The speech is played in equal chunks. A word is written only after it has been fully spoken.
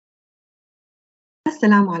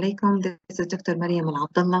Assalamu alaikum. This is Dr. Mariam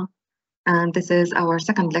Al-Abdallah, and this is our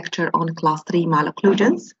second lecture on Class 3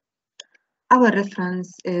 malocclusions. Our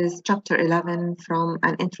reference is Chapter 11 from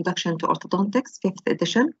An Introduction to Orthodontics, 5th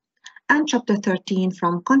edition, and Chapter 13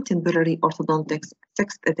 from Contemporary Orthodontics,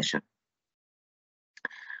 6th edition.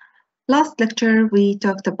 Last lecture, we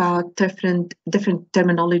talked about different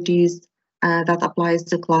terminologies that applies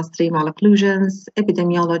to Class 3 malocclusions,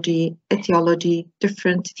 epidemiology, etiology,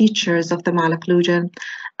 different features of the malocclusion,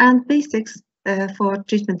 and basics for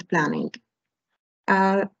treatment planning.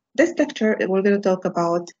 This lecture, we're going to talk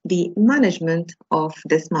about the management of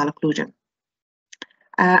this malocclusion.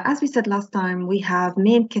 As we said last time, we have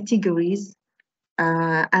main categories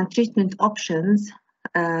and treatment options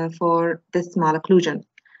for this malocclusion,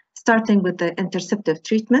 starting with the interceptive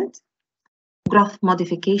treatment, growth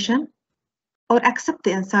modification, or accept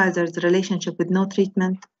the incisor's relationship with no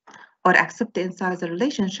treatment, or accept the incisor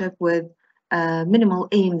relationship with minimal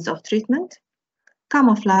aims of treatment,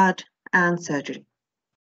 camouflage, and surgery.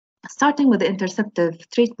 Starting with the interceptive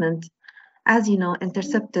treatment, as you know,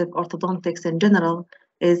 interceptive orthodontics in general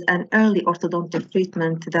is an early orthodontic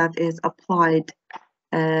treatment that is applied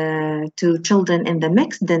to children in the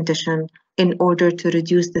mixed dentition in order to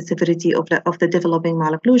reduce the severity of the developing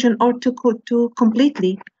malocclusion or to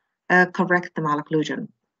completely correct the malocclusion.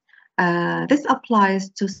 This applies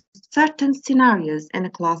to certain scenarios in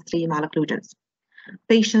Class 3 malocclusions.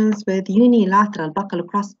 Patients with unilateral buccal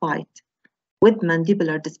crossbite with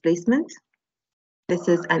mandibular displacement. This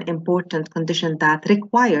is an important condition that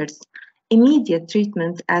requires immediate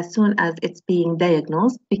treatment as soon as it's being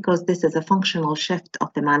diagnosed because this is a functional shift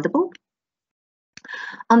of the mandible.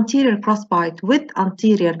 Anterior crossbite with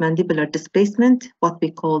anterior mandibular displacement, what we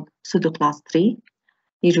call pseudo-Class 3.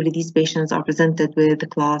 Usually these patients are presented with the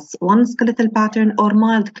Class 1 skeletal pattern or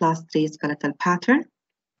mild Class 3 skeletal pattern.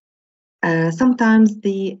 Sometimes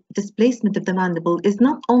the displacement of the mandible is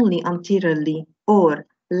not only anteriorly or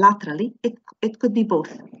laterally, it could be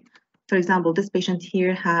both. For example, this patient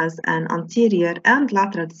here has an anterior and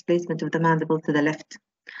lateral displacement of the mandible to the left.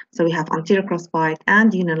 So we have anterior crossbite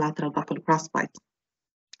and unilateral buccal crossbite.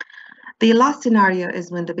 The last scenario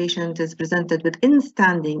is when the patient is presented with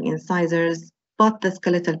in-standing incisors, but the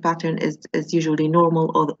skeletal pattern is usually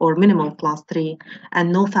normal or minimal Class 3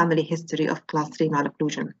 and no family history of Class 3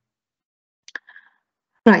 malocclusion.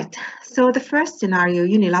 Right, so the first scenario,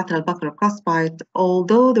 unilateral buccal crossbite,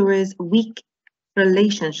 although there is weak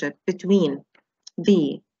relationship between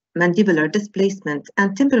the mandibular displacement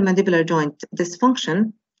and temporomandibular joint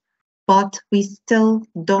dysfunction, but we still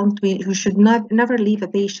we should never leave a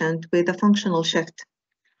patient with a functional shift.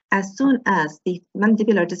 As soon as the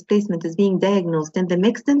mandibular displacement is being diagnosed in the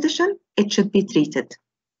mixed dentition, it should be treated.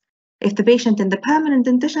 If the patient in the permanent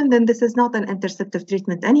dentition, then this is not an interceptive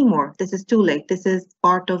treatment anymore. This is too late. This is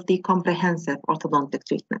part of the comprehensive orthodontic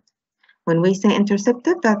treatment. When we say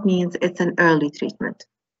interceptive, that means it's an early treatment.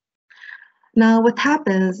 Now, what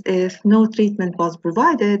happens if no treatment was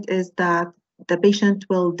provided is that the patient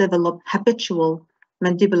will develop habitual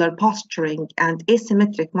mandibular posturing and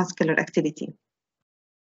asymmetric muscular activity.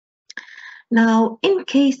 Now, in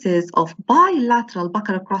cases of bilateral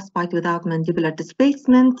buccal crossbite without mandibular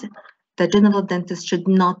displacement, the general dentist should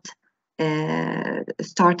not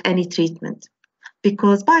start any treatment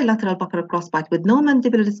because bilateral buccal crossbite with no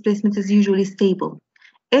mandibular displacement is usually stable.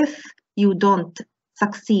 If you don't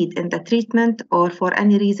succeed in the treatment or for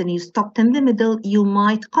any reason you stopped in the middle, you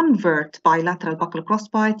might convert bilateral buccal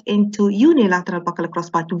crossbite into unilateral buccal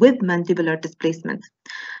crossbite with mandibular displacement.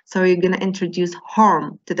 So you're going to introduce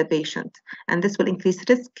harm to the patient, and this will increase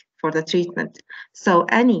risk for the treatment. So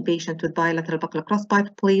any patient with bilateral buccal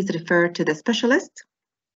crossbite, please refer to the specialist,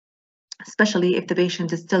 especially if the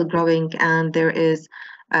patient is still growing and there is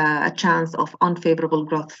a chance of unfavorable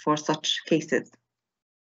growth for such cases.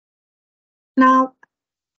 Now,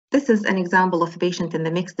 this is an example of a patient in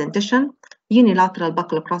the mixed dentition, unilateral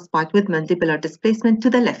buccal crossbite with mandibular displacement to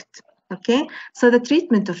the left. Okay, so the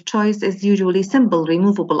treatment of choice is usually simple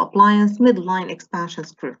removable appliance, midline expansion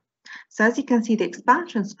screw. So as you can see, the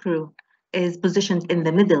expansion screw is positioned in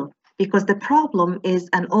the middle because the problem is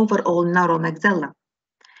an overall narrow maxilla.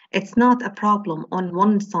 It's not a problem on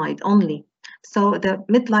one side only. So the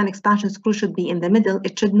midline expansion screw should be in the middle.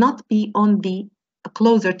 It should not be on the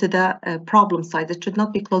closer to the problem side. It should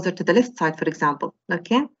not be closer to the left side, for example.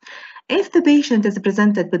 Okay. If the patient is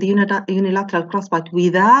presented with unilateral crossbite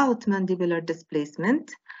without mandibular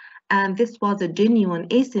displacement, and this was a genuine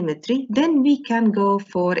asymmetry, then we can go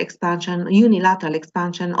for expansion, unilateral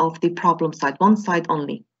expansion of the problem side, one side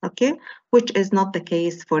only, okay? Which is not the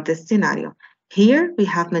case for this scenario. Here we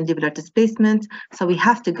have mandibular displacement, so we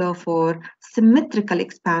have to go for symmetrical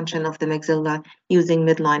expansion of the maxilla using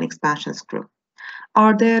midline expansion screw.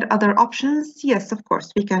 Are there other options? Yes, of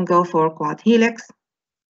course. We can go for quad helix.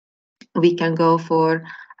 We can go for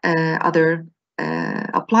other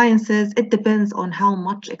appliances. It depends on how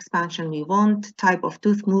much expansion we want, type of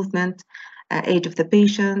tooth movement, age of the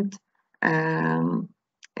patient,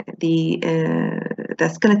 the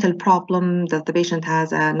skeletal problem that the patient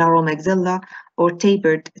has a narrow maxilla or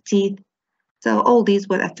tapered teeth. So all these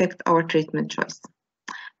will affect our treatment choice.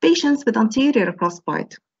 Patients with anterior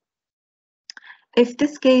crossbite. If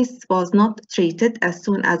this case was not treated as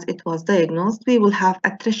soon as it was diagnosed, we will have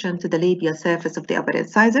attrition to the labial surface of the upper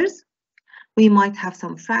incisors. We might have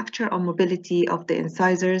some fracture or mobility of the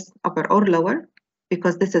incisors, upper or lower,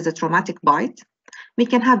 because this is a traumatic bite. We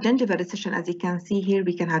can have gingival recession, as you can see here,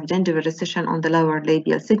 we can have gingival recession on the lower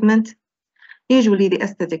labial segment. Usually the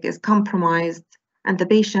aesthetic is compromised and the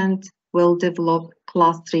patient will develop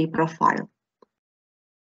class 3 profile.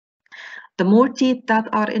 The more teeth that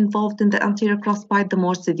are involved in the anterior crossbite, the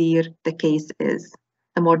more severe the case is,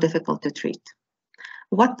 the more difficult to treat.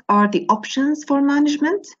 What are the options for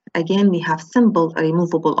management? Again, we have simple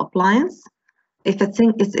removable appliance. If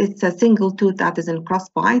it's a single tooth that is in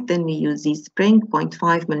crossbite, then we use Z-spring,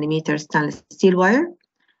 0.5 millimeter stainless steel wire.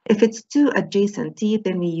 If it's two adjacent teeth,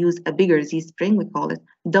 then we use a bigger Z-spring, we call it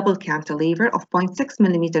double cantilever of 0.6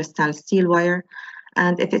 millimeter stainless steel wire.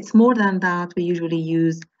 And if it's more than that, we usually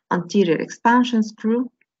use anterior expansion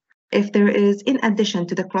screw. If there is, in addition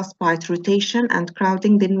to the crossbite rotation and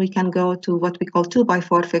crowding, then we can go to what we call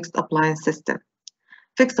 2x4 fixed appliance system.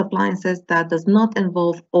 Fixed appliances that does not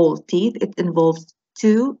involve all teeth, it involves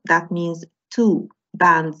two, that means two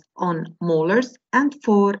bands on molars, and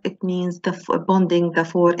four, it means bonding the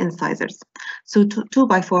four incisors. So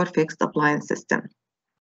 2x4 fixed appliance system.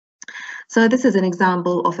 So this is an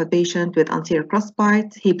example of a patient with anterior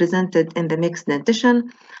crossbite. He presented in the mixed dentition,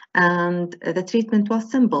 and the treatment was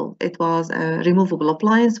simple. It was a removable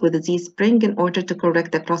appliance with a Z-spring in order to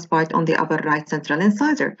correct the crossbite on the upper right central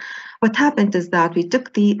incisor. What happened is that we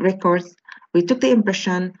took the records, we took the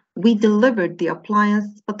impression, we delivered the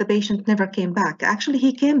appliance, but the patient never came back. Actually,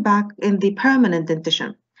 he came back in the permanent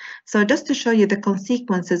dentition. So just to show you the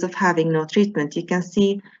consequences of having no treatment, you can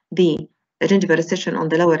see the gingival recession on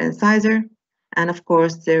the lower incisor, and of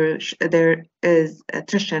course there is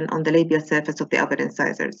attrition on the labial surface of the upper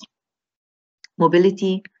incisors.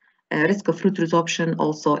 Mobility, risk of root resorption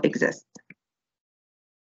also exists.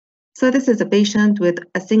 So this is a patient with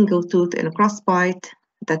a single tooth in a crossbite.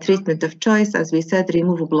 The treatment of choice, as we said,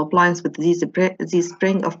 removable appliance with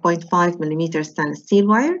Z-spring of 0.5 millimeter stainless steel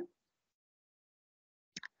wire.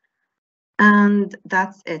 And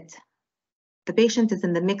that's it. The patient is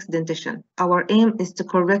in the mixed dentition. Our aim is to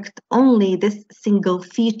correct only this single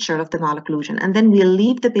feature of the malocclusion, and then we'll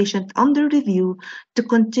leave the patient under review to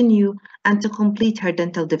continue and to complete her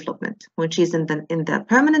dental development. When she's in the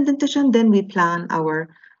permanent dentition, then we plan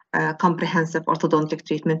our comprehensive orthodontic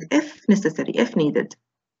treatment if necessary, if needed.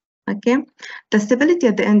 Okay, the stability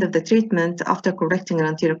at the end of the treatment after correcting an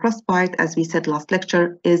anterior crossbite, as we said last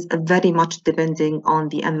lecture, is very much depending on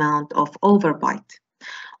the amount of overbite.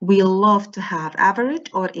 We love to have average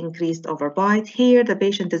or increased overbite. Here, the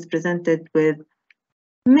patient is presented with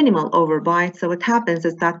minimal overbite. So what happens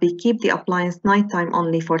is that we keep the appliance nighttime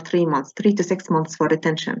only for 3 months, 3 to 6 months for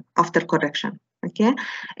retention after correction. Okay,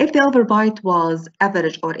 if the overbite was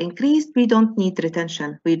average or increased, we don't need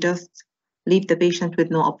retention. We just leave the patient with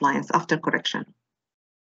no appliance after correction.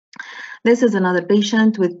 This is another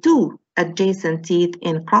patient with two adjacent teeth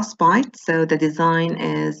in crossbite. So the design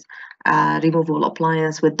is a removable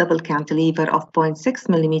appliance with double cantilever of 0.6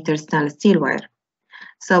 millimeter stainless steel wire.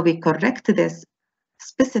 So we correct this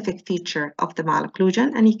specific feature of the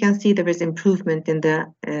malocclusion, and you can see there is improvement in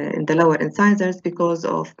the lower incisors because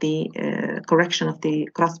of the correction of the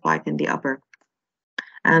crossbite in the upper.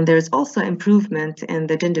 And there is also improvement in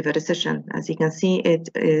the gingival recession. As you can see, it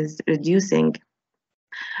is reducing.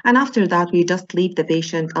 And after that, we just leave the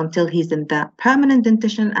patient until he's in the permanent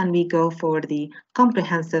dentition, and we go for the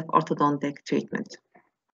comprehensive orthodontic treatment.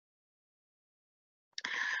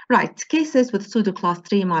 Right, cases with pseudo class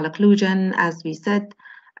 3 malocclusion, as we said,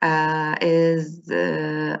 are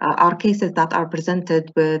cases that are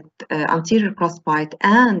presented with anterior crossbite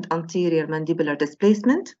and anterior mandibular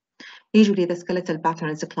displacement. Usually the skeletal pattern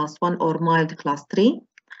is a class 1 or mild class 3.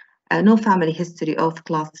 No family history of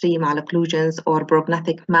class 3 malocclusions or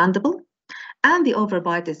prognathic mandible, and the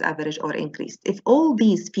overbite is average or increased. If all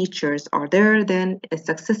these features are there, then a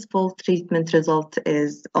successful treatment result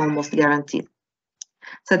is almost guaranteed.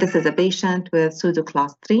 So this is a patient with pseudo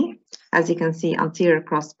class 3. As you can see, anterior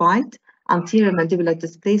crossbite, anterior mandibular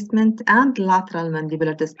displacement, and lateral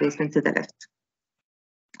mandibular displacement to the left.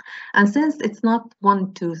 And since it's not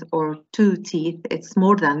one tooth or two teeth, it's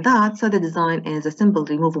more than that, so the design is a simple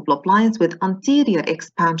removable appliance with anterior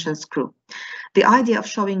expansion screw. The idea of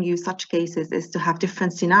showing you such cases is to have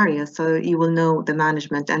different scenarios, so you will know the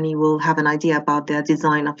management and you will have an idea about the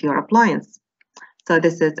design of your appliance. So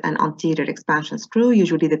this is an anterior expansion screw.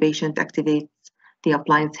 Usually the patient activates the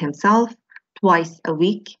appliance himself twice a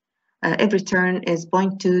week. Every turn is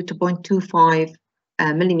 0.2 to 0.25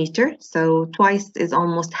 millimeter. So twice is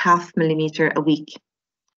almost half millimeter a week.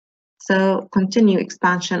 So continue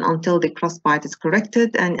expansion until the crossbite is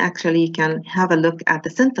corrected, and actually you can have a look at the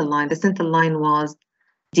central line. The central line was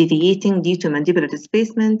deviating due to mandibular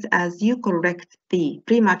displacement. As you correct the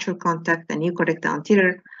premature contact and you correct the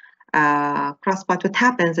anterior crossbite, what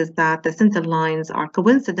happens is that the central lines are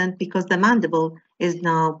coincident because the mandible is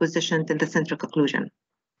now positioned in the central occlusion.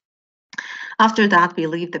 After that, we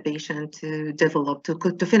leave the patient to develop,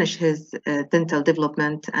 to finish his dental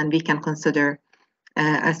development, and we can consider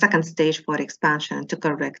a second stage for expansion to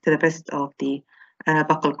correct the rest of the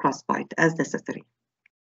buccal crossbite as necessary.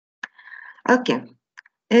 Okay,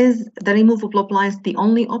 is the removable appliance the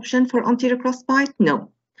only option for anterior crossbite?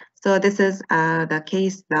 No. So this is the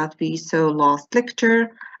case that we saw last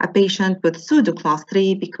lecture, a patient with pseudo class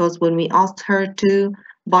 3, because when we asked her to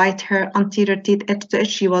bite her anterior teeth edge to edge,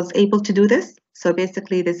 she was able to do this. So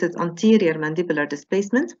basically this is anterior mandibular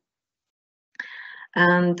displacement.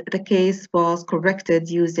 And the case was corrected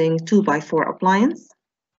using 2x4 appliance.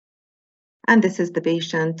 And this is the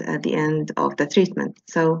patient at the end of the treatment.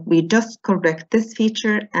 So we just correct this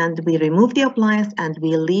feature and we remove the appliance and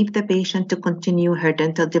we leave the patient to continue her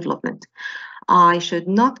dental development. I should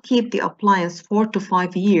not keep the appliance 4 to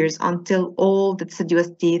 5 years until all the deciduous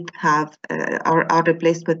teeth are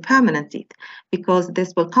replaced with permanent teeth, because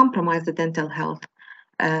this will compromise the dental health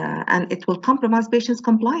and it will compromise patient's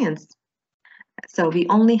compliance. So we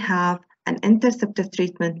only have an interceptive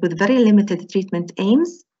treatment with very limited treatment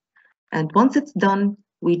aims. And once it's done,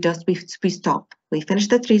 we stop. We finish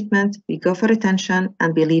the treatment, we go for retention,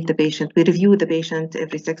 and we leave the patient. We review the patient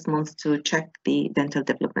every 6 months to check the dental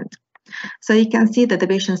development. So you can see that the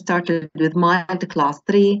patient started with mild class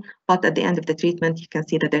 3, but at the end of the treatment, you can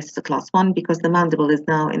see that this is a class 1 because the mandible is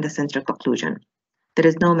now in the central occlusion. There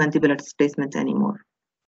is no mandibular displacement anymore.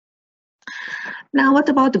 Now, what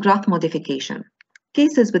about growth modification?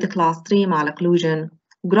 Cases with a class 3 malocclusion,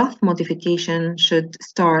 growth modification should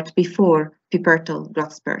start before pubertal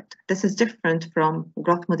growth spurt. This is different from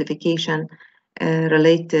growth modification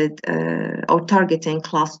related or targeting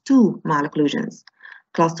class 2 malocclusions.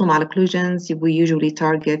 Class 2 malocclusions, we usually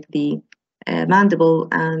target the mandible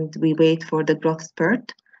and we wait for the growth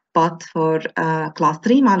spurt. But for class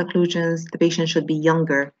 3 malocclusions, the patient should be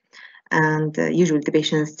younger, and usually the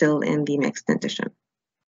patient is still in the mixed dentition.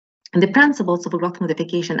 And the principles of growth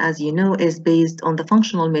modification, as you know, is based on the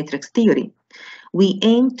functional matrix theory. We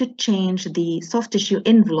aim to change the soft tissue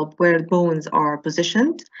envelope where bones are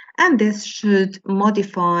positioned, and this should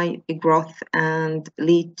modify growth and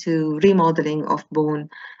lead to remodeling of bone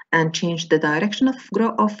and change the direction of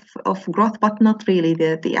growth, but not really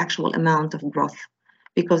the actual amount of growth,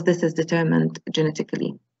 because this is determined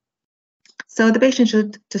genetically. So the patient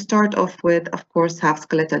should, to start off with, of course, have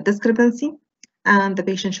skeletal discrepancy, and the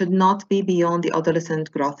patient should not be beyond the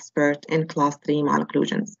adolescent growth spurt in class 3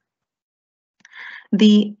 malocclusions.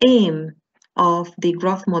 The aim of the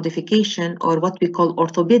growth modification, or what we call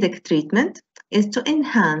orthopedic treatment, is to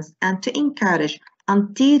enhance and to encourage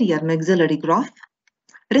anterior maxillary growth,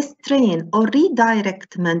 restrain or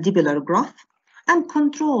redirect mandibular growth, and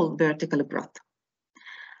control vertical growth.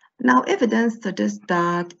 Now, evidence suggests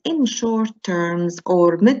that in short terms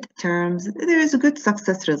or mid-terms, there is a good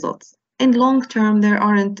success results. In long term, there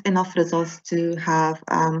aren't enough results to have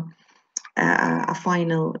a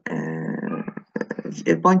final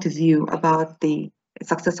point of view about the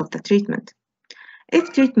success of the treatment.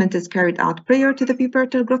 If treatment is carried out prior to the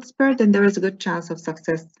pubertal growth spurt, then there is a good chance of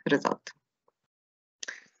success result.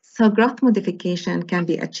 So growth modification can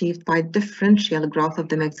be achieved by differential growth of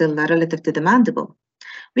the maxilla relative to the mandible.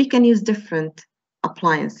 We can use different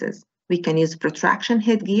appliances. We can use protraction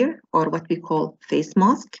headgear, or what we call face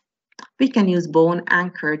mask. We can use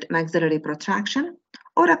bone-anchored maxillary protraction,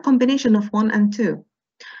 or a combination of 1 and 2.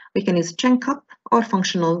 We can use chin cup or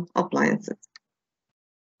functional appliances.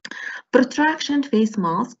 Protraction face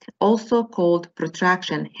mask, also called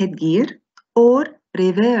protraction headgear, or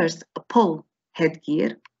reverse pull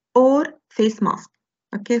headgear, or face mask.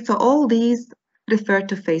 Okay, so all these refer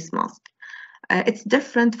to face mask. It's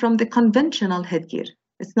different from the conventional headgear.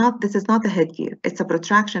 This is not a headgear. It's a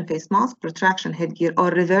protraction face mask, protraction headgear, or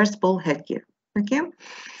reversible headgear. Okay.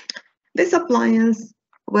 This appliance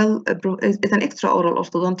is an extraoral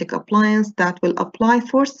orthodontic appliance that will apply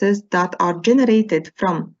forces that are generated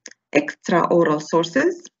from extraoral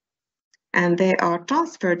sources, and they are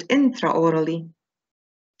transferred intraorally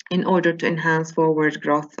in order to enhance forward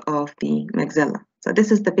growth of the maxilla. So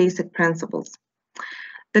this is the basic principles.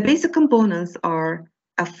 The basic components are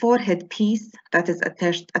a forehead piece that is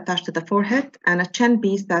attached to the forehead, and a chin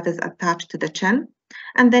piece that is attached to the chin.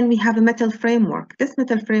 And then we have a metal framework. This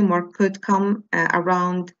metal framework could come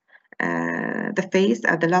around the face,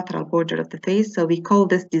 at the lateral border of the face. So we call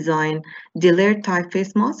this design de-layered type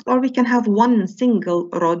face mask, or we can have one single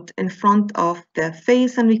rod in front of the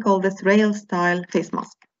face, and we call this rail style face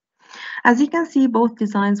mask. As you can see, both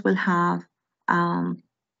designs will have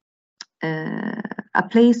a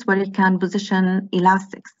place where you can position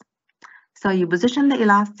elastics. So you position the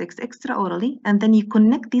elastics extraorally, and then you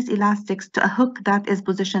connect these elastics to a hook that is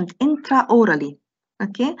positioned intraorally.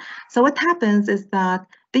 Okay, so what happens is that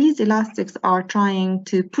these elastics are trying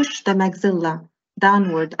to push the maxilla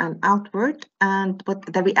downward and outward, and what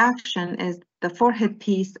the reaction is, the forehead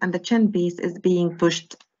piece and the chin piece is being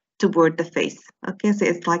pushed toward the face. Okay, so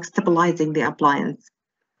it's like stabilizing the appliance,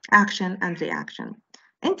 action and reaction.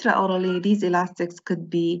 Intraorally, these elastics could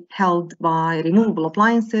be held by removable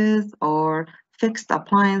appliances or fixed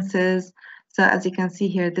appliances. So as you can see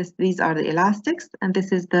here, these are the elastics, and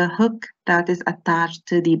this is the hook that is attached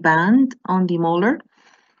to the band on the molar.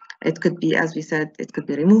 It could be, as we said, it could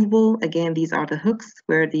be removable. Again, these are the hooks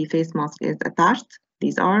where the face mask is attached.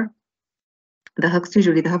 These are the hooks.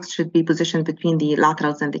 Usually the hooks should be positioned between the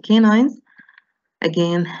laterals and the canines.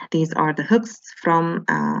 Again, these are the hooks from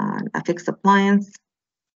a fixed appliance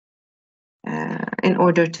in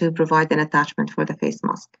order to provide an attachment for the face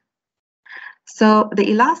mask. So the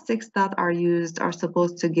elastics that are used are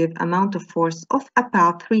supposed to give amount of force of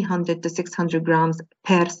about 300 to 600 grams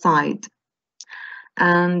per side.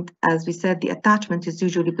 And as we said, the attachment is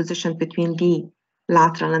usually positioned between the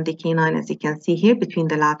lateral and the canine, as you can see here, between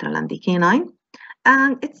the lateral and the canine.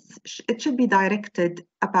 And it should be directed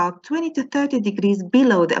about 20 to 30 degrees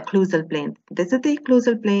below the occlusal plane. This is the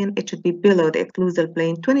occlusal plane. It should be below the occlusal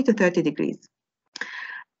plane, 20 to 30 degrees.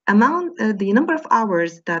 The number of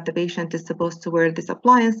hours that the patient is supposed to wear this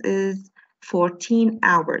appliance is 14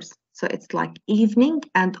 hours. So it's like evening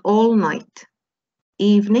and all night.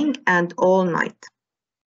 Evening and all night.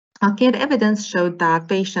 Okay, the evidence showed that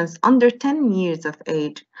patients under 10 years of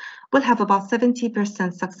age will have about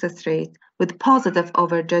 70% success rate with positive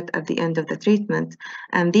overjet at the end of the treatment.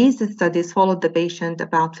 And these studies followed the patient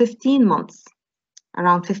about 15 months,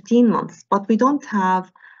 around 15 months, but we don't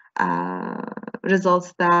have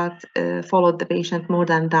results that followed the patient more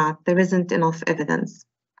than that. There isn't enough evidence.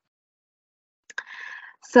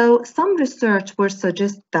 So some research would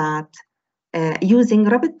suggest that using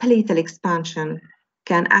rapid palatal expansion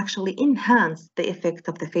can actually enhance the effect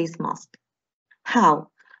of the face mask. How?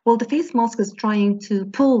 Well, the face mask is trying to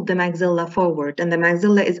pull the maxilla forward, and the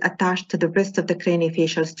maxilla is attached to the rest of the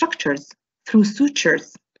craniofacial structures through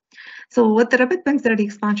sutures. So what the rapid maxillary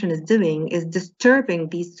expansion is doing is disturbing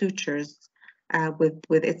these sutures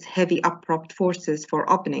with its heavy abrupt forces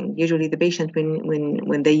for opening. Usually the patient,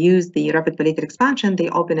 when they use the rapid palatal expansion, they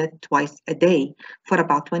open it twice a day for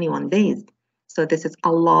about 21 days. So this is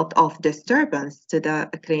a lot of disturbance to the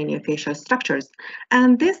craniofacial structures.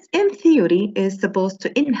 And this, in theory, is supposed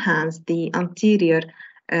to enhance the anterior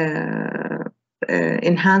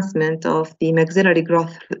enhancement of the maxillary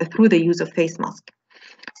growth through the use of face mask.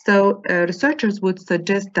 So researchers would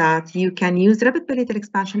suggest that you can use rapid palatal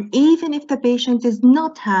expansion even if the patient is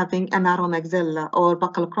not having a narrow maxilla or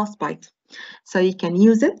buccal crossbite. So you can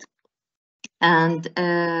use it. And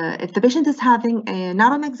if the patient is having a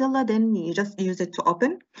narrow maxilla, then you just use it to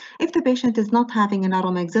open. If the patient is not having a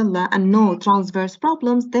narrow maxilla and no transverse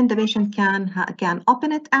problems, then the patient can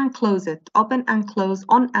open it and close it, open and close,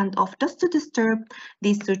 on and off, just to disturb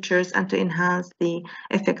these sutures and to enhance the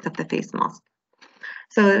effect of the face mask.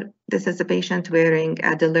 So this is a patient wearing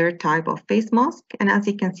a de-layered type of face mask. And as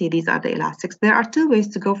you can see, these are the elastics. There are two ways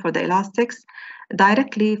to go for the elastics: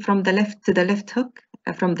 directly from the left to the left hook,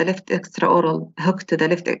 from the left extraoral hook to the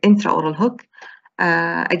left intraoral hook,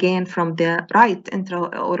 again from the right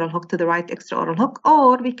intraoral hook to the right extraoral hook,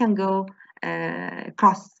 or we can go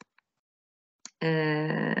cross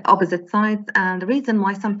opposite sides. And the reason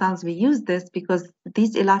why sometimes we use this, because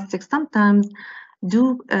these elastics sometimes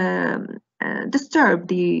do disturb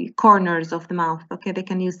the corners of the mouth. Okay, they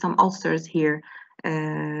can use some ulcers here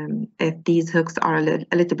if these hooks are a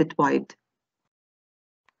little bit wide.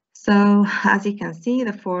 So as you can see,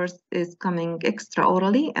 the force is coming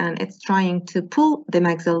extraorally and it's trying to pull the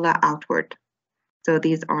maxilla outward. So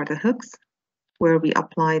these are the hooks where we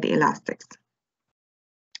apply the elastics.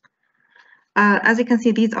 As you can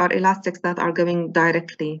see, these are elastics that are going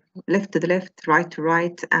directly left to the left, right to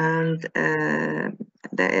right, and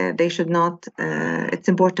they should not, it's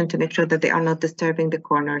important to make sure that they are not disturbing the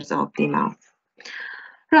corners of the mouth.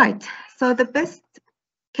 Right, so the best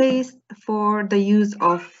case for the use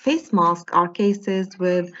of face mask are cases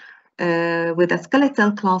with a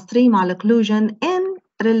skeletal class 3 malocclusion in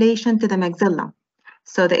relation to the maxilla.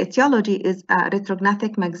 So the etiology is a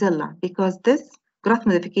retrognathic maxilla because this growth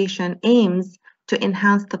modification aims to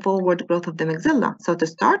enhance the forward growth of the maxilla. So to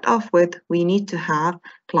start off with, we need to have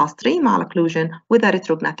class 3 malocclusion with a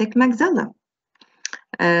retrognathic maxilla.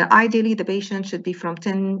 Ideally, the patient should be from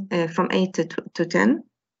 8 to 10.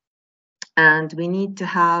 And we need to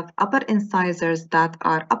have upper incisors that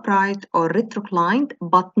are upright or retroclined,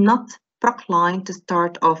 but not proclined to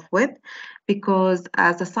start off with, because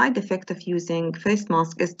as a side effect of using face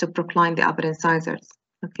mask is to procline the upper incisors.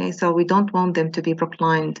 Okay, so we don't want them to be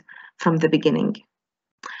proclined from the beginning.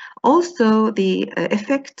 Also, the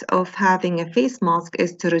effect of having a face mask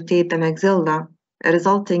is to rotate the maxilla,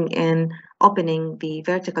 resulting in opening the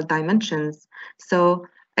vertical dimensions. So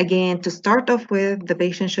again, to start off with, the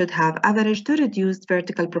patient should have average to reduced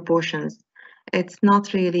vertical proportions. It's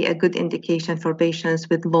not really a good indication for patients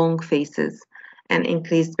with long faces and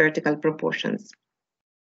increased vertical proportions.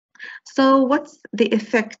 So what's the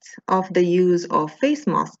effect of the use of face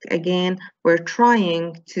mask? Again, we're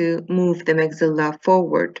trying to move the maxilla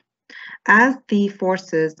forward. As the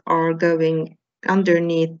forces are going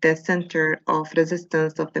underneath the center of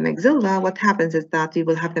resistance of the maxilla, what happens is that we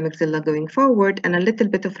will have the maxilla going forward and a little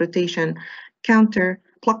bit of rotation,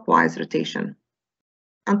 counterclockwise rotation,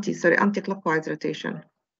 anti-clockwise rotation.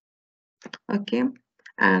 Okay,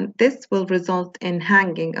 and this will result in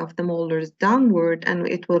hanging of the molars downward, and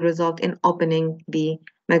it will result in opening the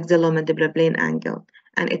maxillomandibular plane angle,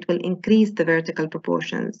 and it will increase the vertical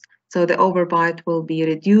proportions. So the overbite will be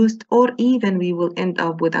reduced, or even we will end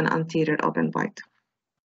up with an anterior open bite.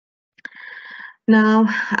 Now,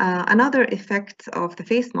 another effect of the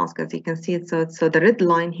face mask, as you can see, so the red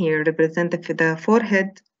line here represents the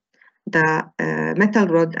forehead, the metal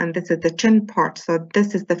rod, and this is the chin part. So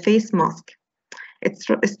this is the face mask. It's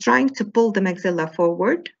trying to pull the maxilla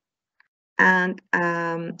forward, and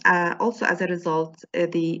also as a result,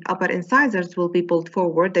 the upper incisors will be pulled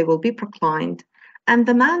forward, they will be proclined, and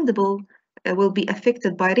the mandible will be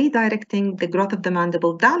affected by redirecting the growth of the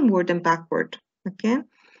mandible downward and backward. Okay.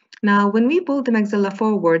 Now, when we pull the maxilla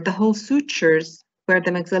forward, the whole sutures where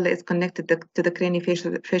the maxilla is connected to the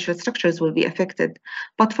craniofacial structures will be affected.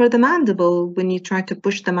 But for the mandible, when you try to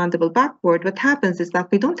push the mandible backward, what happens is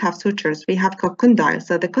that we don't have sutures, we have condyle.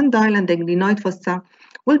 So the condyle and the glenoid fossa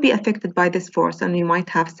will be affected by this force, and we might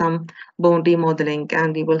have some bone remodeling,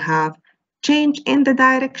 and we will have change in the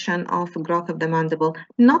direction of growth of the mandible,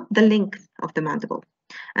 not the length of the mandible.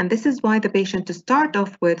 And this is why the patient to start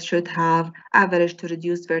off with should have average to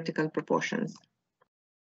reduced vertical proportions.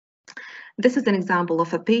 This is an example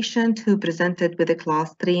of a patient who presented with a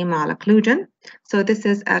class 3 malocclusion. So this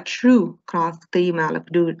is a true class 3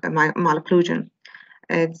 malocclusion.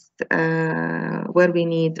 It's where we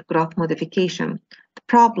need growth modification. The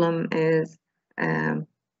problem is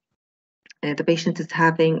the patient is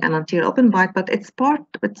having an anterior open bite, but it's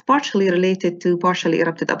partially related to partially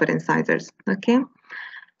erupted upper incisors. Okay,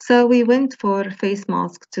 so we went for face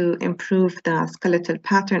mask to improve the skeletal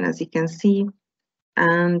pattern, as you can see,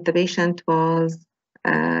 and the patient was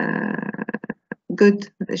good.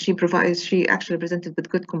 She actually presented with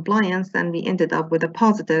good compliance, and we ended up with a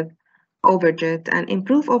positive overjet and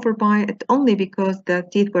improved overbite only because the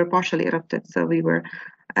teeth were partially erupted. So we were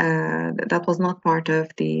that was not part of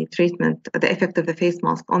the treatment, the effect of the face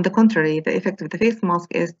mask. On the contrary, the effect of the face mask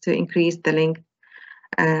is to increase the length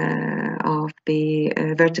of the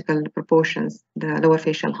vertical proportions, the lower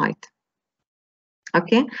facial height.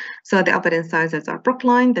 Okay, so the upper incisors are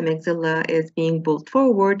proclined, the maxilla is being pulled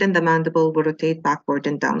forward, and the mandible will rotate backward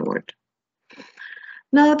and downward.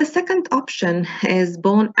 Now, the second option is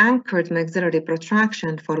bone-anchored maxillary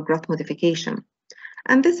protraction for growth modification.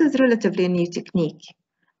 And this is relatively a new technique.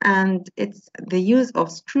 And it's the use of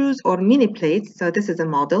screws or mini plates. So this is a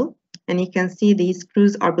model. And you can see these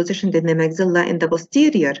screws are positioned in the maxilla in the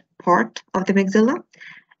posterior part of the maxilla,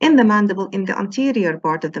 in the mandible in the anterior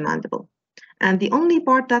part of the mandible. And the only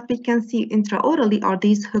part that we can see intraorally are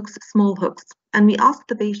these hooks, small hooks. And we ask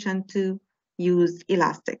the patient to use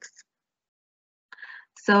elastics.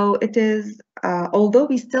 So it is, although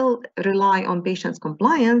we still rely on patient's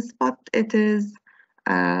compliance, but it is,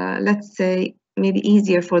 let's say, maybe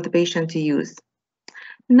easier for the patient to use.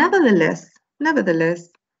 Nevertheless,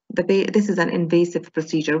 this is an invasive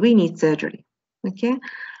procedure. We need surgery. Okay.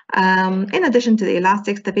 In addition to the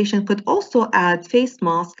elastics, the patient could also add face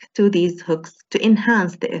mask to these hooks to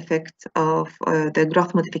enhance the effect of the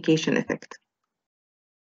growth modification effect.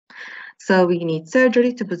 So we need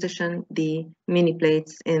surgery to position the mini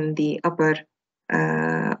plates in the upper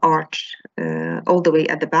arch all the way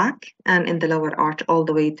at the back, and in the lower arch all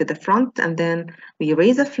the way to the front, and then we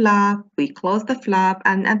raise a flap, we close the flap,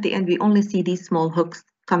 and at the end we only see these small hooks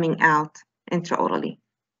coming out intraorally.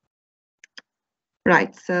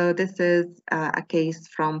 Right, so this is a case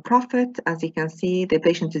from Prophet. As you can see, the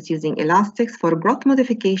patient is using elastics for growth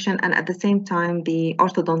modification, and at the same time, the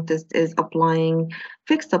orthodontist is applying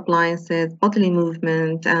fixed appliances, bodily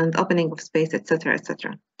movement, and opening of space, etc.,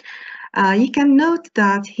 etc. You can note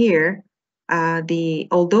that here,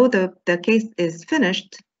 although the case is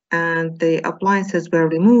finished and the appliances were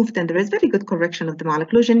removed and there is very good correction of the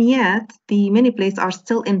malocclusion, yet the mini plates are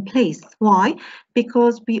still in place. Why?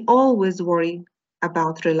 Because we always worry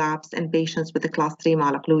about relapse in patients with the class 3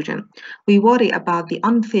 malocclusion. We worry about the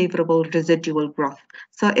unfavorable residual growth.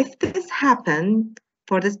 So if this happened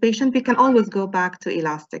for this patient, we can always go back to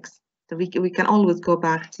elastics. So we can always go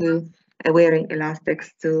back to wearing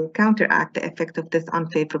elastics to counteract the effect of this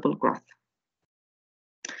unfavorable growth.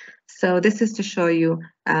 So this is to show you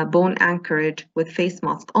bone anchorage with face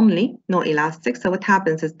mask only, no elastics. So what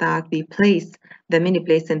happens is that we place the mini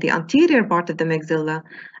plates in the anterior part of the maxilla,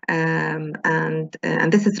 and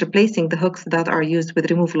this is replacing the hooks that are used with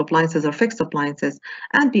removable appliances or fixed appliances.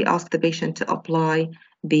 And we ask the patient to apply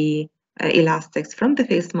the elastics from the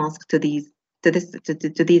face mask to these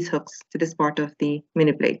hooks, to this part of the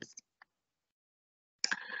mini plates.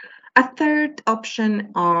 A third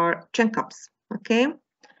option are chin cups. Okay.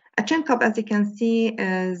 A chin cup, as you can see,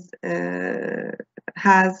 has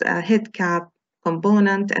a head cap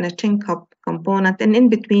component and a chin cup component, and in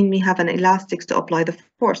between we have an elastics to apply the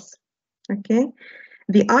force. Okay,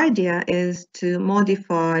 the idea is to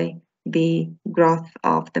modify the growth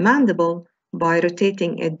of the mandible by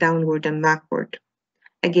rotating it downward and backward.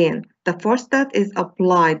 Again, the force that is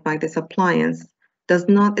applied by this appliance is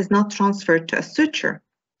not transferred to a suture.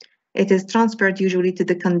 It is transferred usually to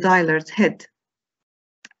the condylar's head.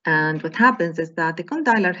 And what happens is that the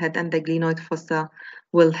condylar head and the glenoid fossa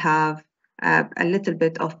will have a little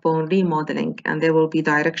bit of bone remodeling, and there will be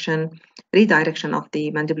redirection of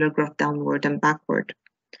the mandibular growth downward and backward.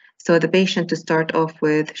 So the patient, to start off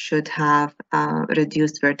with, should have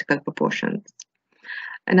reduced vertical proportions.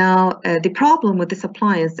 Now, the problem with this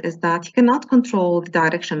appliance is that you cannot control the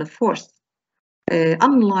direction of force.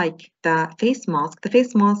 Unlike the face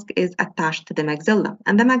mask is attached to the maxilla,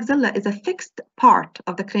 and the maxilla is a fixed part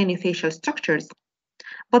of the craniofacial structures.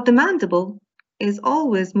 But the mandible is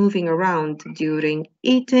always moving around during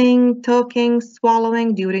eating, talking,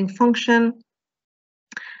 swallowing, during function,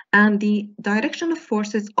 and the direction of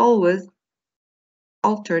force is always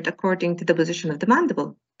altered according to the position of the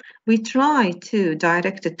mandible. We try to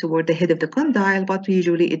direct it toward the head of the condyle, but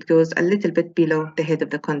usually it goes a little bit below the head of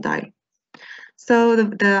the condyle. So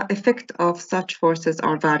the effect of such forces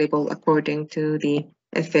are variable according to the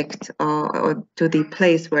effect or to the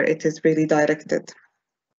place where it is really directed.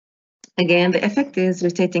 Again, the effect is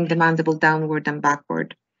rotating the mandible downward and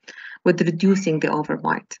backward with reducing the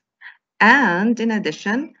overbite. And in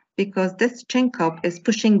addition, because this chin cup is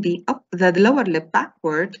pushing the lower lip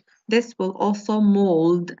backward, this will also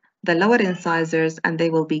mold the lower incisors and they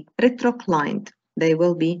will be retroclined.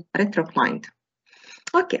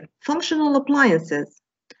 Okay, functional appliances.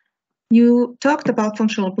 You talked about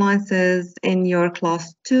functional appliances in your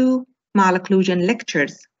class 2 malocclusion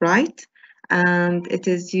lectures, right? And it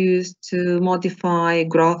is used to modify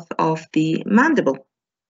growth of the mandible.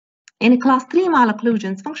 In class 3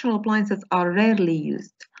 malocclusions, functional appliances are rarely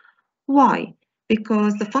used. Why?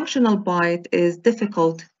 Because the functional bite is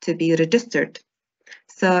difficult to be registered.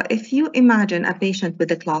 So if you imagine a patient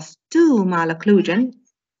with a class 2 malocclusion,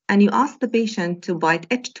 and you ask the patient to bite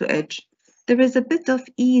edge to edge, there is a bit of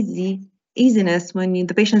easiness when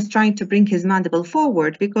the patient is trying to bring his mandible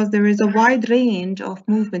forward, because there is a wide range of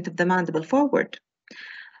movement of the mandible forward.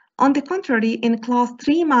 On the contrary, in class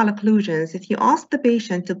 3 malocclusions, if you ask the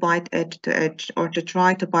patient to bite edge to edge or to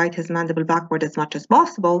try to bite his mandible backward as much as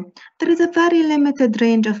possible, there is a very limited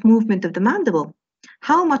range of movement of the mandible.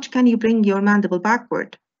 How much can you bring your mandible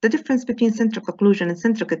backward? The difference between centric occlusion and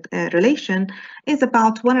centric relation is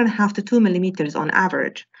about 1.5 to 2 millimeters on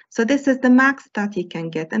average. So this is the max that you can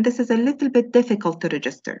get, and this is a little bit difficult to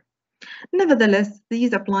register. Nevertheless,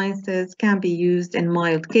 these appliances can be used in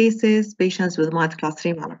mild cases, patients with mild class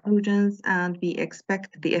 3 malocclusions, and we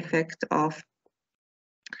expect the effect of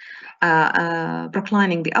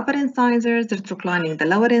proclining the upper incisors, retroclining the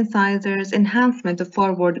lower incisors, enhancement of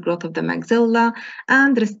forward growth of the maxilla,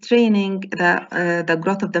 and restraining the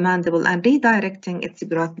growth of the mandible and redirecting its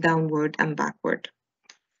growth downward and backward.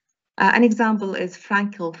 An example is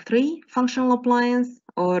Frankel 3 functional appliance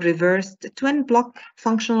or reversed twin block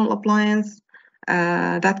functional appliance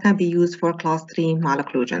that can be used for class 3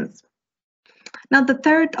 malocclusions. Now, the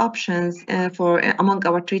third options among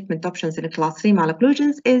our treatment options in class 3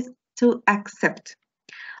 malocclusions is to accept.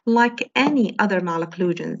 Like any other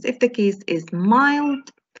malocclusions, if the case is mild,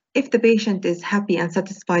 if the patient is happy and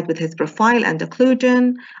satisfied with his profile and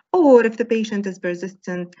occlusion, or if the patient is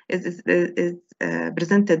persistent,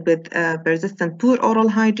 presented with persistent poor oral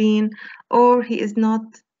hygiene, or he is not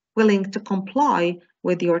willing to comply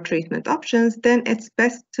with your treatment options, then it's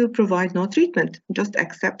best to provide no treatment. Just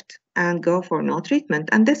accept and go for no treatment.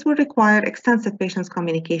 And this will require extensive patient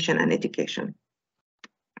communication and education.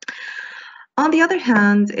 On the other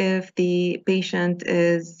hand, if the patient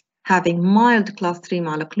is having mild class 3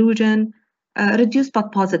 malocclusion, reduced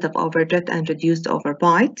but positive overjet and reduced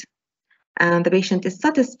overbite, and the patient is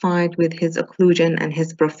satisfied with his occlusion and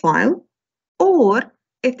his profile, or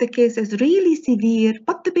if the case is really severe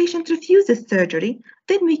but the patient refuses surgery,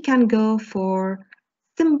 then we can go for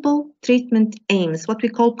simple treatment aims, what we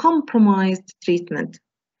call compromised treatment.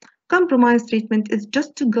 Compromised treatment is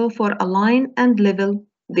just to go for align and level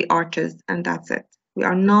the arches, and that's it. We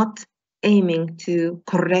are not aiming to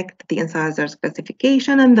correct the incisors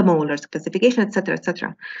classification and the molars classification, etc.,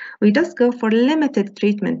 etc. We just go for limited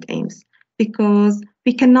treatment aims because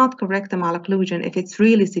we cannot correct the malocclusion if it's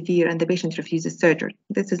really severe and the patient refuses surgery.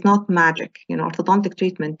 This is not magic. Orthodontic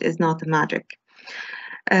treatment is not magic.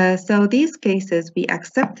 So these cases, we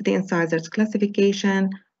accept the incisors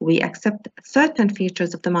classification, we accept certain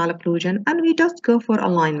features of the malocclusion, and we just go for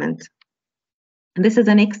alignment. And this is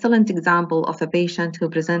an excellent example of a patient who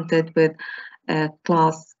presented with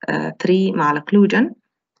class 3 malocclusion.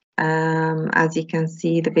 As you can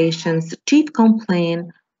see, the patient's chief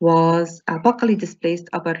complaint was a buccally displaced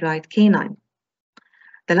upper right canine.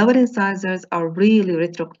 The lower incisors are really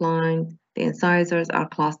retroclined. The incisors are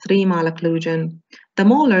class 3 malocclusion. The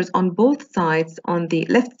molars on both sides, on the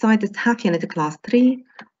left side is half unit class 3.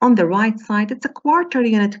 On the right side, it's a quarter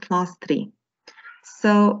unit class 3.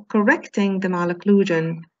 So correcting the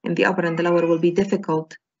malocclusion in the upper and the lower will be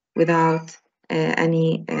difficult without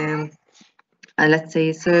any, let's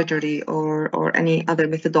say, surgery or any other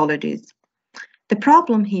methodologies. The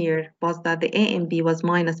problem here was that the AMB was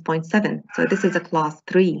minus 0.7, so this is a class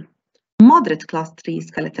 3, moderate class 3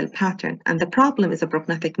 skeletal pattern, and the problem is a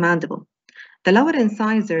prognathic mandible. The lower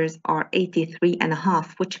incisors are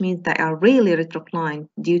 83.5, which means they are really retroclined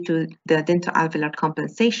due to the dentoalveolar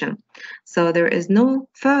compensation. So there is no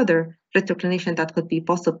further retroclination that could be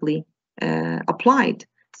possibly applied.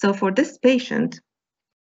 So for this patient,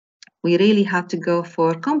 we really have to go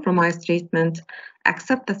for compromised treatment,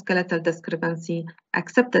 accept the skeletal discrepancy,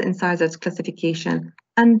 accept the incisors classification,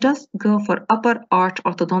 and just go for upper arch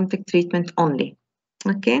orthodontic treatment only.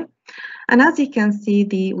 Okay, and as you can see,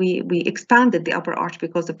 we expanded the upper arch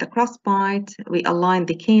because of the crossbite, we aligned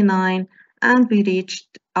the canine, and we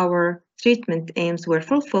reached our treatment aims were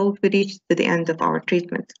fulfilled. We reached to the end of our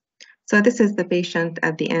treatment. So this is the patient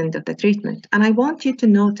at the end of the treatment. And I want you to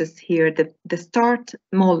notice here the start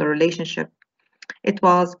molar relationship. It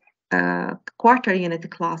was quarter unit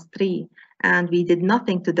class 3, and we did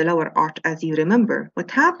nothing to the lower arch, as you remember. What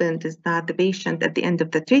happened is that the patient at the end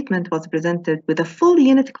of the treatment was presented with a full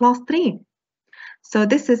unit class 3. So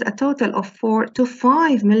this is a total of 4 to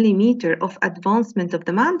 5 millimeter of advancement of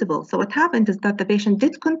the mandible. So what happened is that the patient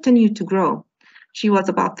did continue to grow. She was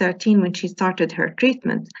about 13 when she started her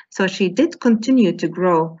treatment. So she did continue to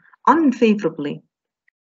grow unfavorably.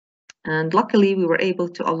 And luckily, we were able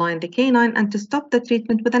to align the canine and to stop the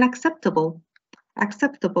treatment with an acceptable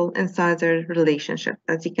incisor relationship,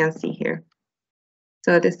 as you can see here.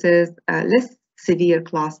 So this is a less severe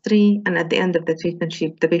class 3, and at the end of the treatment,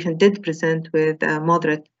 the patient did present with a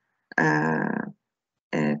moderate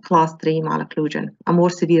class 3 malocclusion, a more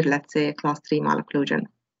severe, let's say, class 3 malocclusion.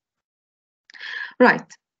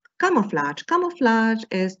 Right. Camouflage. Camouflage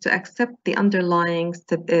is to accept the underlying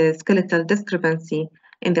skeletal discrepancy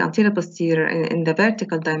in the anterior posterior in the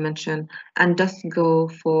vertical dimension, and just go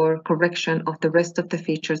for correction of the rest of the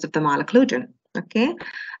features of the malocclusion. Okay,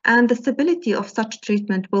 and the stability of such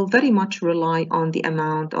treatment will very much rely on the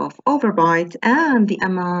amount of overbite and the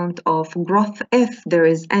amount of growth, if there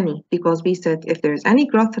is any, because we said if there is any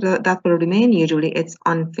growth that will remain, usually it's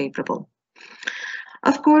unfavorable.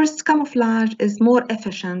 Of course, camouflage is more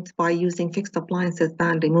efficient by using fixed appliances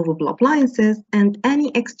than removable appliances, and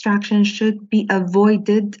any extraction should be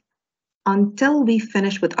avoided until we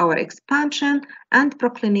finish with our expansion and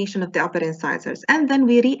proclination of the upper incisors, and then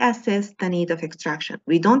we reassess the need of extraction.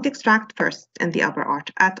 We don't extract first in the upper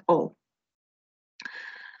arch at all.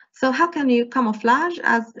 So how can you camouflage?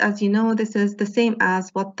 As you know, this is the same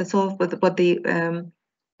as what the soft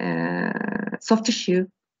tissue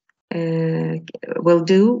will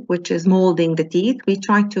do, which is molding the teeth. We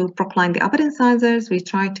try to procline the upper incisors, we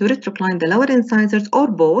try to retrocline the lower incisors, or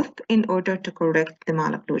both, in order to correct the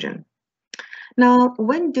malocclusion. Now,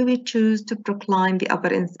 when do we choose to procline the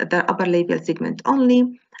upper labial segment?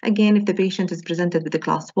 Only, again, if the patient is presented with a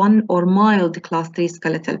class 1 or mild class 3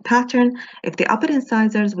 skeletal pattern, if the upper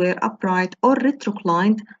incisors were upright or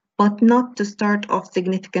retroclined, but not to start off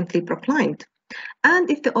significantly proclined, and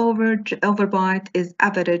if the overbite is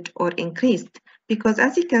average or increased, because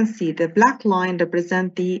as you can see, the black line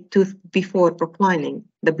represents the tooth before proclining.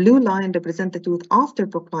 The blue line represents the tooth after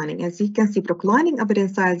proclining. As you can see, proclining upper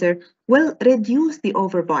incisor will reduce the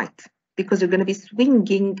overbite because you're going to be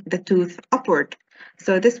swinging the tooth upward.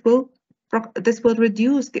 So this will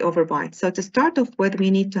reduce the overbite. So to start off with,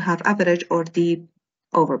 we need to have average or deep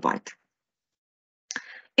overbite.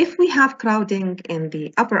 If we have crowding in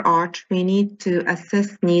the upper arch, we need to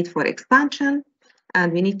assess need for expansion,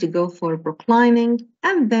 and we need to go for proclining,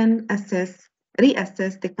 and then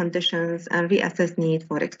reassess the conditions and reassess need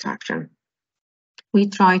for extraction. We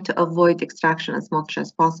try to avoid extraction as much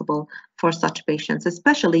as possible for such patients,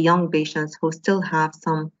 especially young patients who still have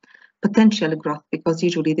some potential growth, because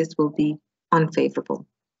usually this will be unfavorable.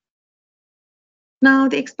 Now,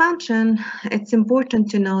 the expansion, it's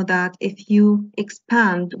important to know that if you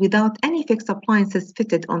expand without any fixed appliances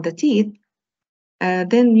fitted on the teeth,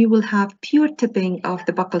 then you will have pure tipping of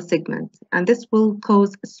the buccal segment, and this will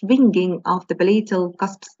cause swinging of the palatal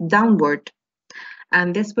cusps downward,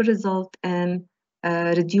 and this will result in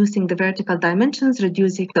reducing the vertical dimensions,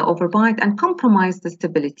 reducing the overbite, and compromise the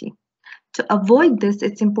stability. To avoid this,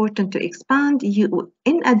 it's important to expand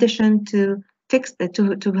in addition to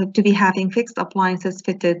be having fixed appliances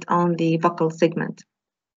fitted on the buccal segment,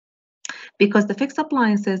 because the fixed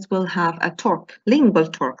appliances will have a torque, lingual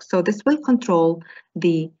torque. So this will control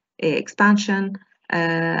the expansion,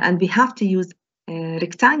 and we have to use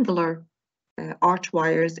rectangular arch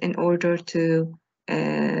wires in order to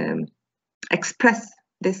express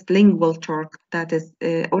this lingual torque that is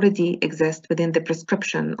already exists within the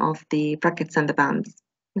prescription of the brackets and the bands.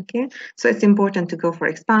 Okay, so it's important to go for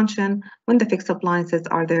expansion when the fixed appliances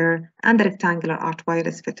are there and the rectangular arch wire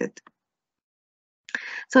is fitted.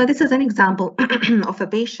 So this is an example of a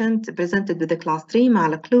patient presented with a class 3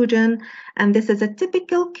 malocclusion, and this is a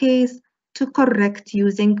typical case to correct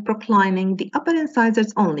using proclining the upper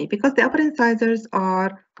incisors only, because the upper incisors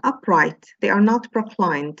are upright, they are not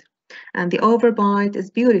proclined, and the overbite is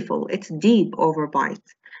beautiful, it's deep overbite.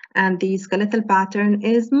 And the skeletal pattern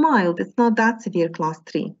is mild, it's not that severe class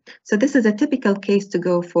 3. So this is a typical case to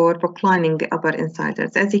go for proclining the upper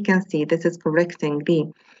incisors. As you can see, this is correcting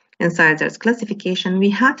the incisors classification. We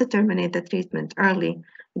had to terminate the treatment early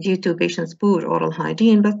due to patient's poor oral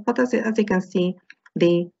hygiene, but as you can see,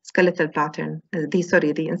 the skeletal pattern,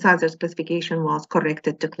 the incisors classification was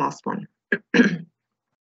corrected to class 1.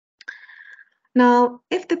 Now,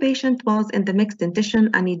 if the patient was in the mixed dentition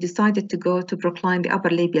and he decided to go to procline the upper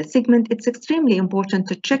labial segment, it's extremely important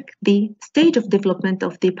to check the stage of development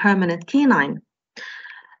of the permanent canine.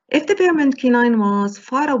 If the permanent canine was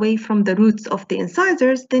far away from the roots of the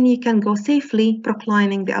incisors, then you can go safely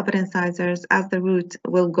proclining the upper incisors, as the root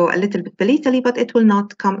will go a little bit palatally, but it will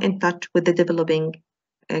not come in touch with the developing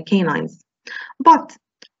canines. But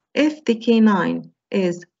if the canine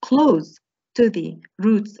is close to the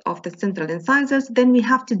roots of the central incisors, then we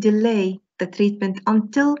have to delay the treatment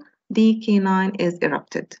until the canine is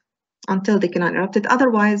erupted.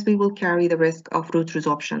 Otherwise we will carry the risk of root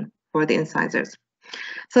resorption for the incisors.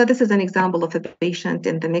 So this is an example of a patient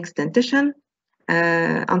in the mixed dentition,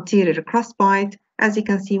 anterior crossbite. As you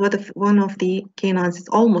can see, one of the canines is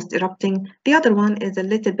almost erupting, the other one is a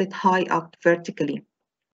little bit high up vertically.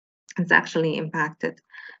 It's actually impacted.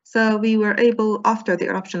 So we were able, after the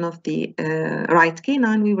eruption of the right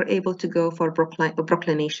canine, we were able to go for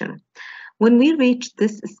proclination. When we reached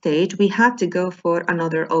this stage, we had to go for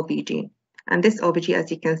another OBG. And this OBG, as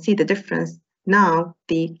you can see the difference, now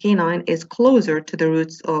the canine is closer to the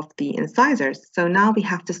roots of the incisors. So now we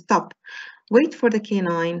have to stop, wait for the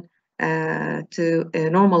canine to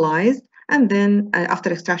normalize, and then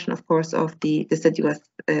after extraction, of course, of the deciduous,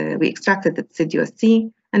 we extracted the deciduous C,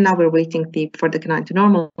 and now we're waiting for the canine to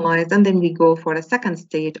normalize, and then we go for a second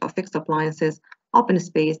stage of fixed appliances, open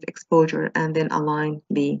space, exposure, and then align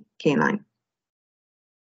the canine.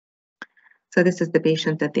 So this is the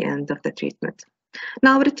patient at the end of the treatment.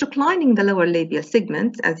 Now, retroclining the lower labial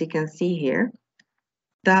segment, as you can see here,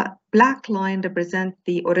 the black line represents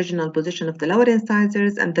the original position of the lower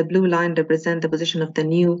incisors, and the blue line represents the position of the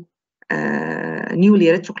newly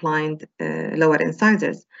retroclined lower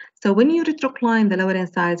incisors. So when you retrocline the lower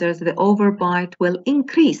incisors, the overbite will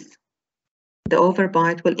increase. The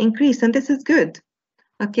overbite will increase, and this is good.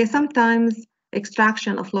 Okay, sometimes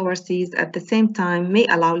extraction of lower Cs at the same time may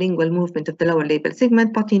allow lingual movement of the lower labial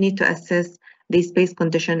segment, but you need to assess the space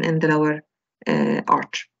condition in the lower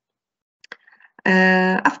arch.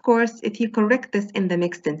 Of course, if you correct this in the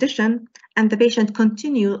mixed dentition and the patient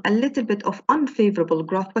continue a little bit of unfavorable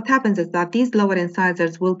growth, what happens is that these lower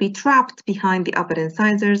incisors will be trapped behind the upper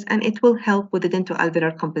incisors, and it will help with the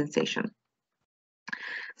dentoalveolar compensation.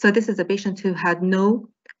 So this is a patient who had no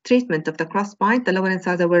treatment of the crossbite. The lower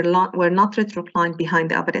incisors were not retroclined behind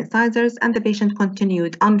the upper incisors, and the patient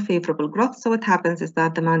continued unfavorable growth. So what happens is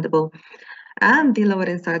that the mandible and the lower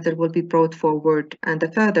incisor will be brought forward, and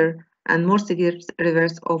a further and more severe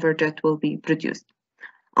reverse overjet will be produced.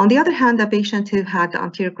 On the other hand, a patient who had the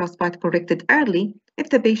anterior crossbite corrected early, if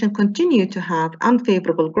the patient continued to have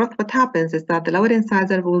unfavorable growth, what happens is that the lower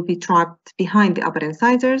incisor will be trapped behind the upper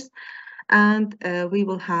incisors, and we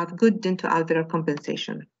will have good dentoalveolar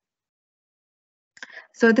compensation.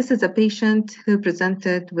 So this is a patient who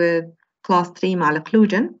presented with class 3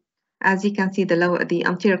 malocclusion. As you can see, the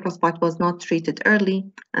anterior crossbite was not treated early,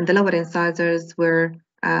 and the lower incisors were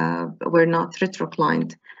not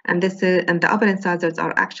retroclined. And the upper incisors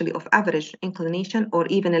are actually of average inclination or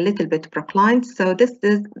even a little bit proclined. So this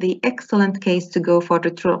is the excellent case to go for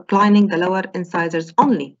retroclining the lower incisors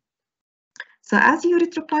only. So as you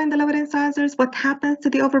retrocline the lower incisors, what happens to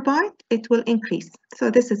the overbite? It will increase. So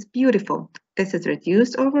this is beautiful. This is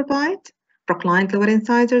reduced overbite, proclined lower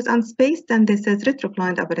incisors unspaced, and this is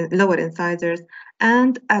retroclined lower incisors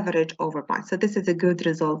and average overbite. So this is a good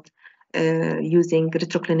result using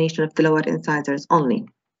retroclination of the lower incisors only.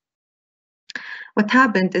 What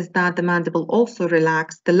happened is that the mandible also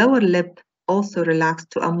relaxed, the lower lip also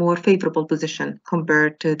relaxed to a more favorable position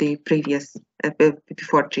compared to the previous,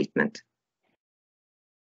 before treatment.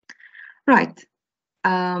 Right.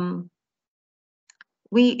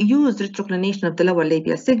 We use retroclination of the lower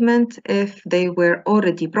labial segment if they were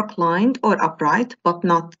already proclined or upright, but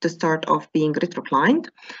not to start off being retroclined.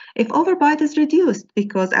 If overbite is reduced,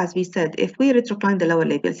 because as we said, if we retrocline the lower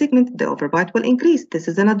labial segment, the overbite will increase. This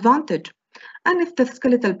is an advantage. And if the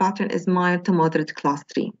skeletal pattern is mild to moderate class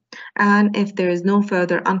 3, and if there is no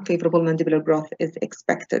further unfavorable mandibular growth is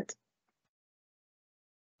expected.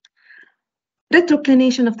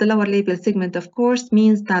 Retroclination of the lower labial segment, of course,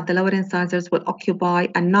 means that the lower incisors will occupy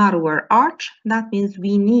a narrower arch. That means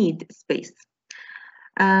we need space.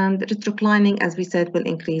 And retroclining, as we said, will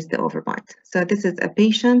increase the overbite. So this is a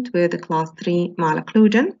patient with a class 3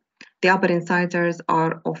 malocclusion. The upper incisors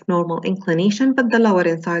are of normal inclination, but the lower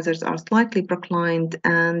incisors are slightly proclined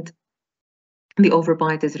and the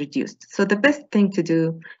overbite is reduced. So the best thing to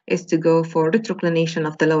do is to go for retroclination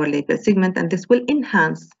of the lower labial segment, and this will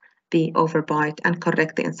enhance the overbite and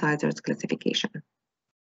correct the incisors classification.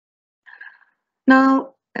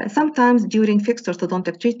 Now, sometimes during fixed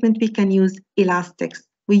orthodontic treatment, we can use elastics.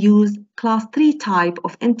 We use class 3 type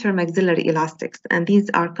of intermaxillary elastics, and these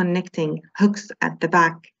are connecting hooks at the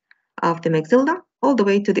back of the maxilla all the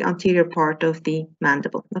way to the anterior part of the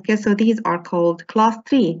mandible. Okay, so these are called class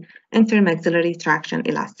 3 intermaxillary traction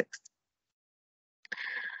elastics.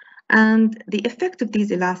 And the effect of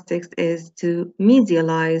these elastics is to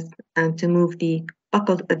medialize and to move the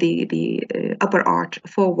upper arch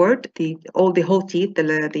forward, the whole teeth,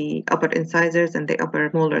 the upper incisors and the upper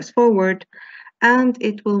molars forward, and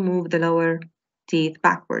it will move the lower teeth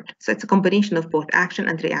backward. So it's a combination of both action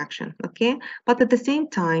and reaction, okay? But at the same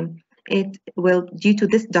time, it will, due to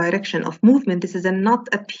this direction of movement, this is not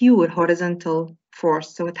a pure horizontal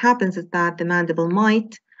force. So what happens is that the mandible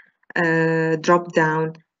might drop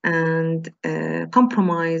down and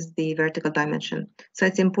compromise the vertical dimension. So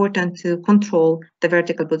it's important to control the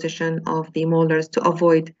vertical position of the molars to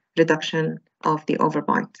avoid reduction of the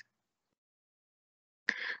overbite.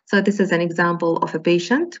 So this is an example of a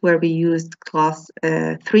patient where we used class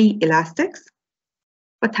 3 elastics.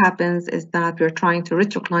 What happens is that we're trying to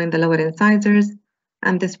retrocline the lower incisors,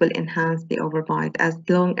 and this will enhance the overbite as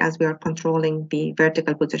long as we are controlling the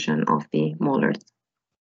vertical position of the molars.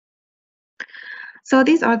 So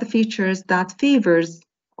these are the features that favors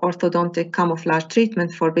orthodontic camouflage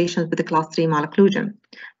treatment for patients with a class 3 malocclusion.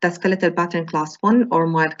 The skeletal pattern class 1 or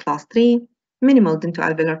mild class 3, minimal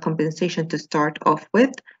dentoalveolar compensation to start off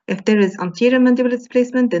with. If there is anterior mandibular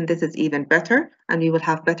displacement, then this is even better, and we will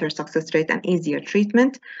have better success rate and easier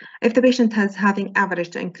treatment. If the patient has having average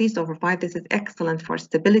to increased overbite, this is excellent for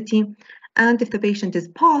stability. And if the patient is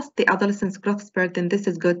past the adolescence growth spurt, then this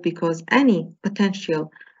is good because any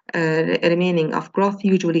potential remaining of growth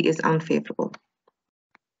usually is unfavorable.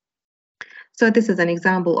 So this is an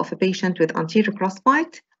example of a patient with anterior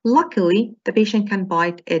crossbite. Luckily, the patient can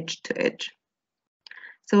bite edge to edge.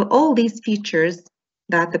 So all these features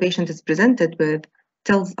that the patient is presented with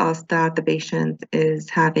tells us that the patient is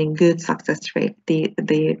having good success rate.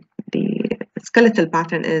 The skeletal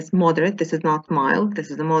pattern is moderate. This is not mild.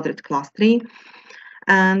 This is a moderate class 3.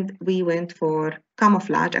 And we went for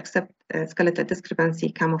camouflage, except skeletal discrepancy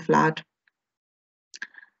camouflage.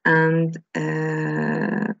 And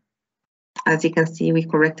as you can see, we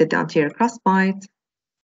corrected the anterior crossbite.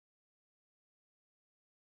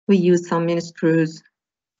 We used some mini screws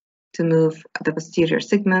to move the posterior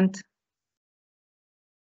segment.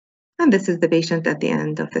 And this is the patient at the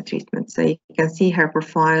end of the treatment. So you can see her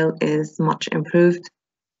profile is much improved.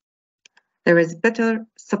 There is better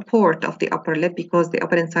support of the upper lip because the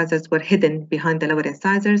upper incisors were hidden behind the lower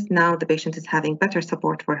incisors. Now the patient is having better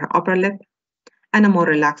support for her upper lip and a more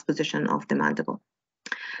relaxed position of the mandible.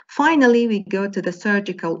 Finally, we go to the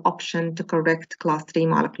surgical option to correct class 3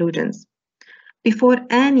 malocclusions. Before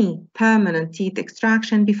any permanent teeth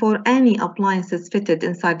extraction, before any appliances fitted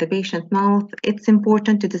inside the patient's mouth, it's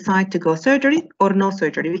important to decide to go surgery or no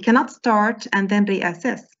surgery. We cannot start and then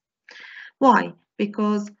reassess. Why?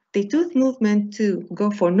 Because the tooth movement to go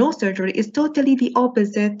for no surgery is totally the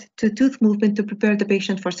opposite to tooth movement to prepare the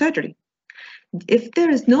patient for surgery. If there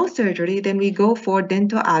is no surgery, then we go for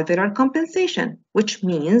dentoalveolar compensation, which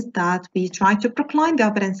means that we try to procline the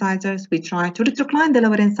upper incisors, we try to retrocline the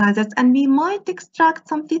lower incisors, and we might extract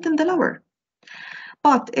some teeth in the lower.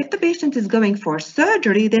 But if the patient is going for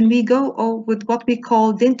surgery, then we go with what we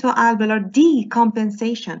call dentoalveolar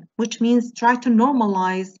decompensation, which means try to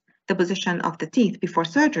normalize the position of the teeth before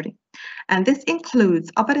surgery. And this includes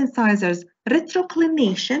upper incisors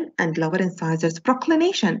retroclination and lower incisors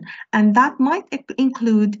proclination. And that might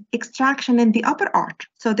include extraction in the upper arch.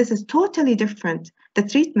 So this is totally different. The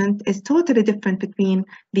treatment is totally different between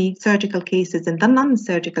the surgical cases and the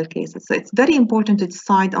non-surgical cases. So it's very important to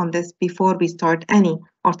decide on this before we start any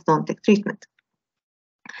orthodontic treatment.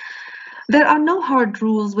 There are no hard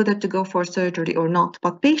rules whether to go for surgery or not,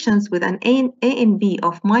 but patients with an A&B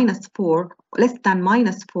of -4, less than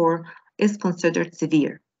 -4, is considered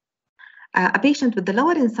severe. A patient with the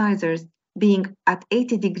lower incisors being at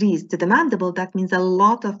 80 degrees to the mandible, that means a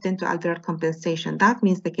lot of dentoalveolar compensation. That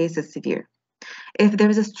means the case is severe. If there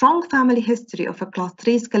is a strong family history of a class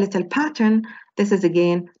 3 skeletal pattern, this is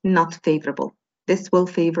again not favorable. This will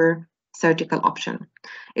favor surgical option.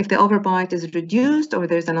 If the overbite is reduced or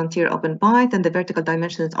there's an anterior open bite and the vertical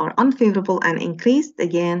dimensions are unfavorable and increased,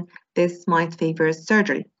 again, this might favor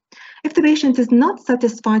surgery. If the patient is not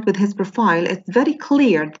satisfied with his profile, it's very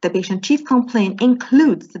clear that the patient's chief complaint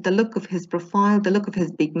includes the look of his profile, the look of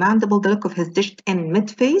his big mandible, the look of his dished in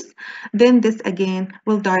mid-face, then this again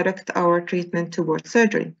will direct our treatment towards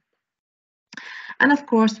surgery. And of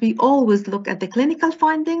course, we always look at the clinical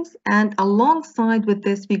findings, and alongside with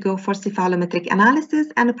this, we go for cephalometric analysis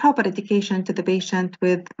and a proper education to the patient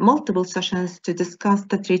with multiple sessions to discuss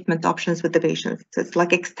the treatment options with the patient. So it's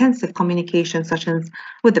like extensive communication sessions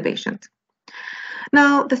with the patient.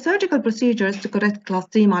 Now, the surgical procedures to correct class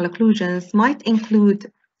 3 malocclusions might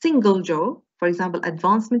include single jaw, for example,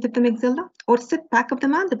 advancement of the maxilla, or sit back of the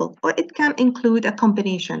mandible, or it can include a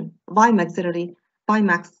combination, bimaxillary,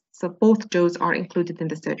 bimax. So both jaws are included in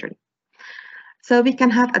the surgery. So we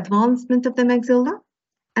can have advancement of the maxilla,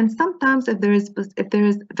 and sometimes if there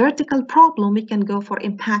is vertical problem, we can go for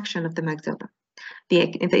impaction of the maxilla.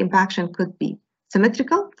 The impaction could be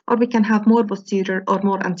symmetrical, or we can have more posterior or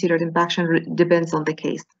more anterior impaction, depends on the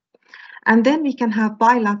case. And then we can have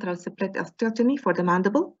bilateral split osteotomy for the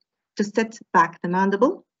mandible to set back the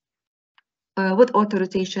mandible with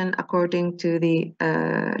auto-rotation according to the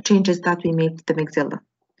changes that we made to the maxilla.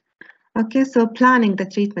 Okay, so planning the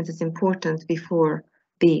treatment is important before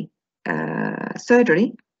the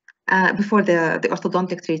surgery. before the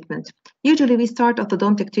orthodontic treatment. Usually we start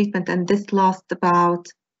orthodontic treatment and this lasts about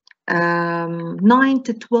 9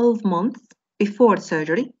 to 12 months before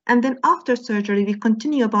surgery, and then after surgery we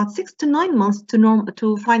continue about 6 to 9 months to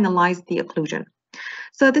finalize the occlusion.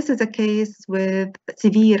 So this is a case with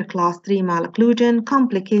severe class 3 malocclusion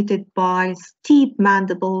complicated by steep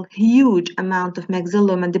mandible, huge amount of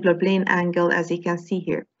maxillomandibular plane angle, as you can see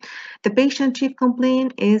here. The patient chief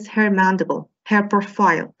complaint is her mandible, her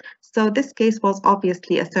profile. So this case was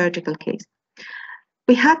obviously a surgical case.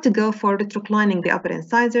 We had to go for retroclining the upper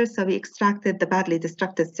incisor, so we extracted the badly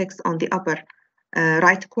destructed 6 on the upper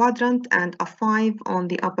right quadrant and a 5 on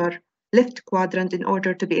the upper left quadrant in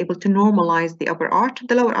order to be able to normalize the upper arch.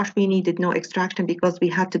 The lower arch we needed no extraction because we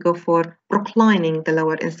had to go for proclining the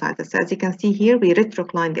lower incisors. So as you can see here, we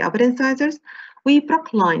retrocline the upper incisors, we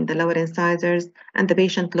procline the lower incisors, and the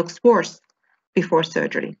patient looks worse before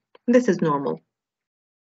surgery. This is normal.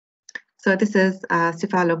 So this is a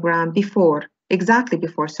cephalogram before, exactly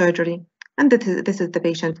before surgery, and this is the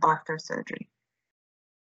patient after surgery.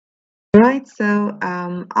 Right, so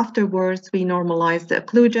afterwards we normalized the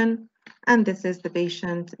occlusion, and this is the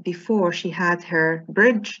patient before she had her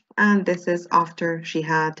bridge, and this is after she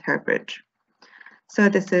had her bridge. So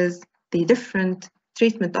this is the different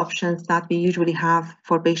treatment options that we usually have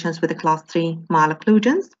for patients with a class 3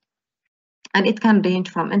 malocclusions. And it can range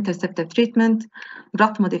from interceptive treatment,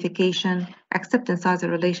 graft modification, accept-incisor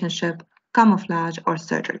relationship, camouflage, or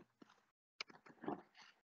surgery.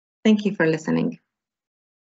 Thank you for listening.